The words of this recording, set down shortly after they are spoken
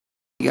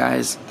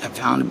Guys, I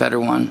found a better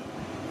one.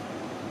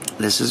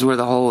 This is where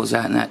the hole is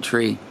at in that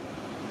tree.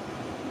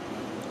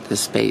 The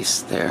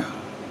space there.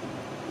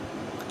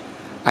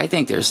 I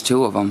think there's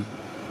two of them,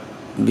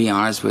 to be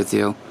honest with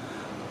you.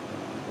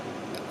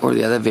 Or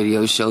the other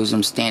video shows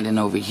him standing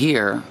over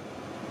here,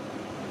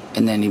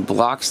 and then he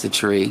blocks the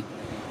tree,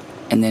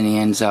 and then he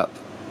ends up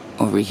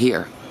over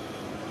here.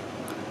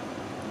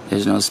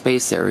 There's no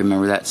space there.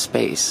 Remember that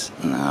space.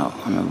 Now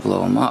I'm going to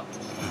blow him up.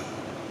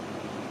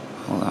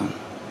 Hold on.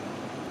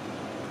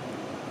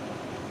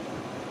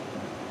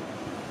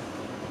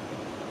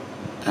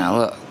 Now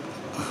look.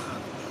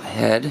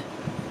 Head,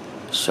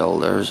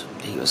 shoulders,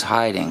 he was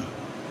hiding.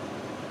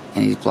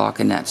 And he's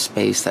blocking that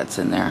space that's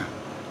in there.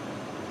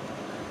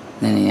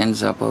 Then he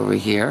ends up over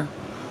here.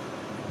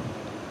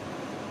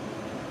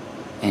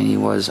 And he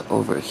was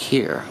over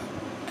here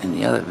in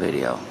the other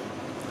video.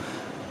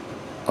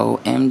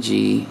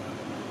 OMG.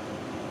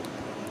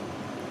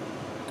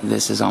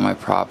 This is on my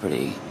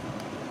property.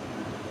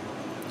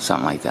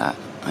 Something like that.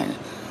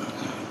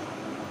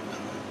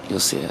 You'll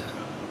see it.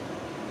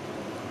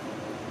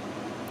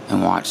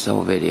 And watch the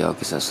whole video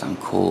because there's some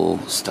cool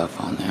stuff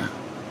on there.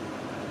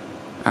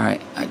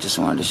 Alright, I just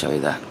wanted to show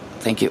you that.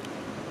 Thank you.